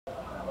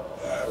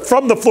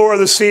From the floor of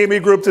the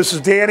CME Group, this is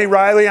Danny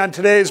Riley on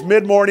today's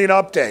mid-morning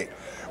update.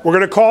 We're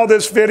going to call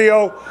this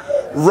video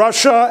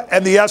Russia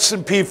and the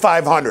S&P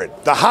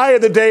 500. The high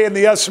of the day in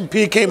the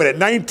S&P came in at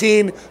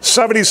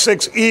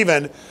 1976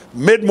 even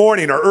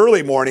mid-morning or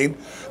early morning.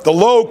 The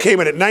low came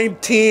in at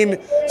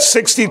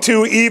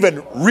 1962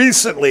 even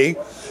recently.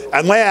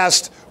 And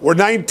last, we're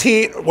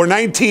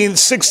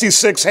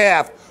 1966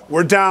 half.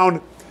 We're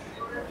down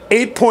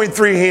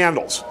 8.3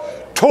 handles.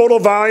 Total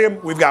volume,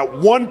 we've got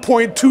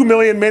 1.2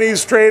 million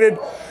minis traded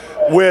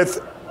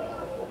with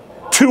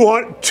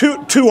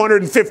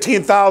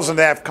 215,000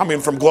 that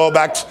coming from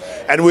Globex,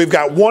 and we've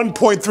got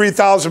 1.3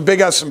 thousand big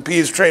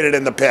S&Ps traded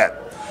in the pit.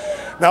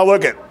 Now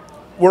look at,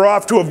 we're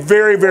off to a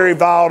very, very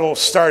volatile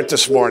start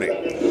this morning.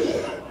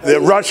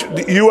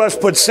 The U.S.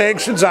 put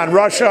sanctions on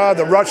Russia.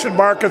 The Russian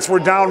markets were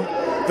down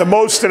the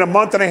most in a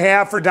month and a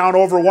half, are down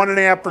over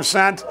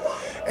 1.5%.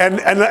 And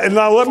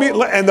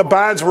the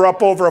bonds were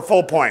up over a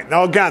full point.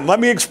 Now again, let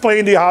me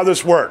explain to you how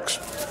this works.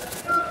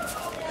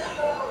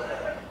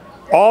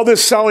 All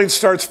this selling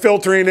starts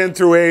filtering in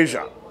through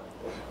Asia,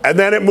 and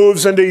then it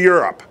moves into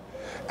Europe.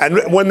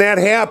 And when that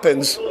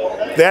happens,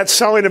 that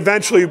selling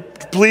eventually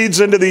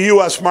bleeds into the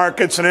U.S.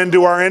 markets and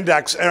into our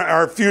index,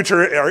 our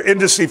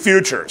indice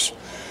futures.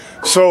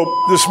 So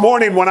this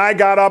morning when I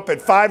got up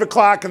at 5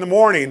 o'clock in the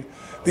morning,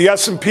 the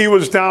S&P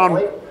was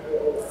down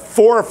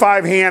 4 or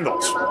 5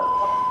 handles.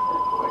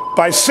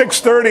 By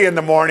 6:30 in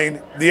the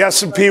morning, the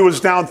S&P was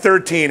down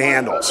 13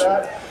 handles.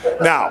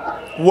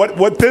 Now,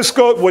 what this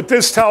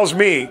tells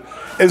me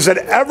is that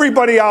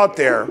everybody out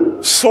there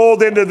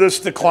sold into this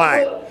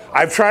decline.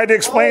 I've tried to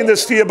explain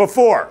this to you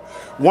before.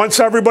 Once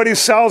everybody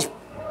sells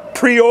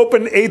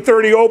pre-open,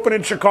 8:30 open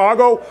in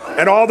Chicago,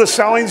 and all the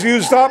selling's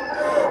used up,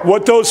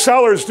 what those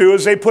sellers do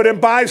is they put in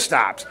buy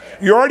stops.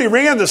 You already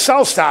ran the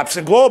sell stops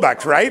in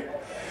Globex, right?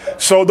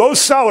 So those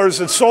sellers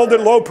that sold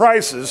at low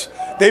prices,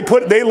 they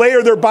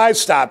layer their buy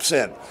stops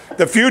in.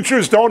 The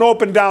futures don't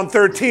open down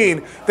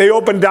 13, they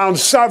open down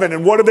 7.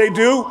 And what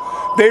do?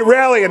 They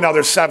rally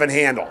another 7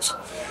 handles.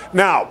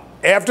 Now,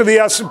 after the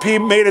S&P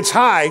made its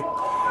high,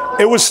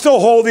 it was still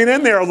holding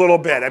in there a little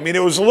bit. I mean,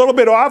 it was a little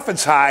bit off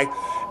its high.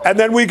 And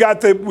then we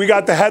got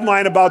the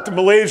headline about the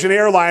Malaysian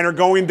airliner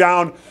going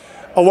down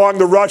along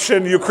the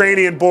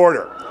Russian-Ukrainian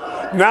border.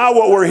 Now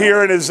what we're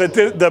hearing is that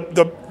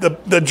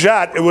the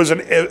jet, it was a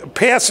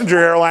passenger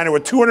airliner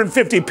with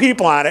 250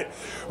 people on it,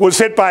 was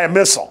hit by a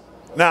missile.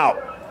 Now,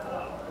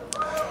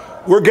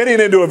 we're getting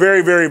into a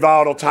very, very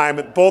volatile time,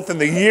 both in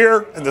the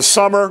year, in the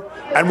summer,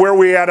 and where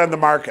we at on the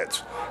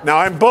markets. Now,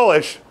 I'm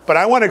bullish, but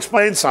I want to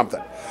explain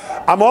something.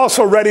 I'm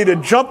also ready to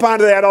jump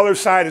onto that other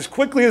side as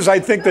quickly as I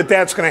think that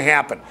that's going to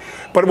happen.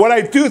 But what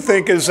I do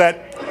think is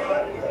that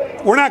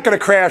we're not going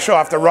to crash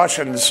off the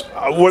Russians,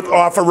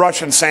 off of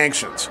Russian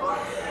sanctions.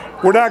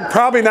 We're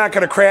probably not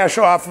going to crash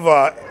off of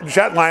a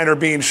jetliner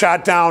being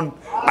shot down.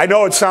 I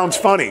know it sounds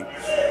funny,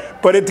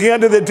 but at the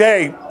end of the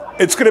day,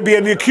 it's going to be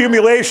an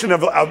accumulation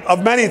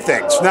of many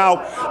things.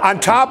 Now, on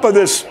top of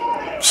this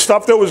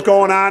stuff that was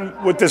going on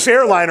with this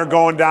airliner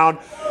going down,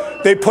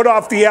 they put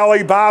off the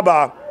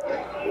Alibaba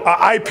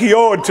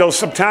IPO until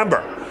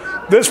September.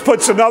 This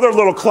puts another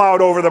little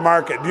cloud over the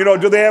market. You know,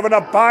 do they have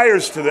enough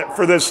buyers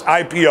for this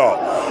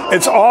IPO?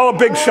 It's all a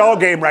big shell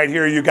game right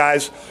here, you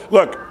guys.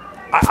 Look,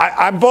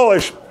 I'm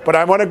bullish, but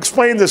I want to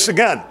explain this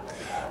again.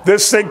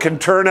 This thing can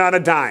turn on a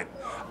dime.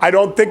 I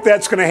don't think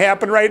that's going to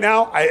happen right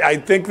now. I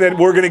think that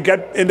we're going to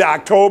get into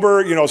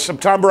October, you know,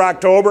 September,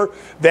 October.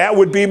 That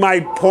would be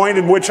my point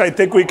in which I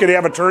think we could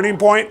have a turning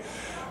point.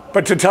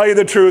 But to tell you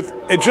the truth,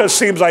 it just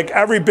seems like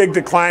every big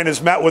decline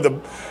is met with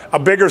a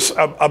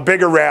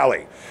bigger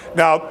rally.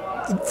 Now,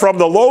 from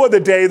the low of the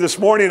day this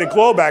morning at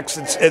Globex,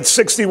 it's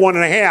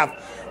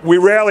 61.5. We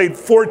rallied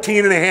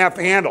 14.5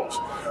 handles.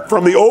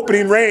 From the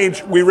opening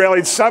range, we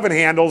rallied 7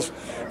 handles,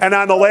 and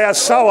on the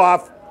last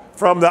sell-off,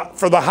 for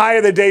the high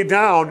of the day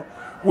down,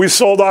 we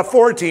sold off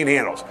 14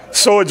 handles.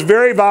 So it's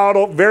very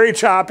volatile, very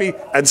choppy,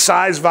 and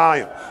size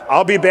volume.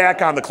 I'll be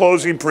back on the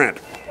closing print.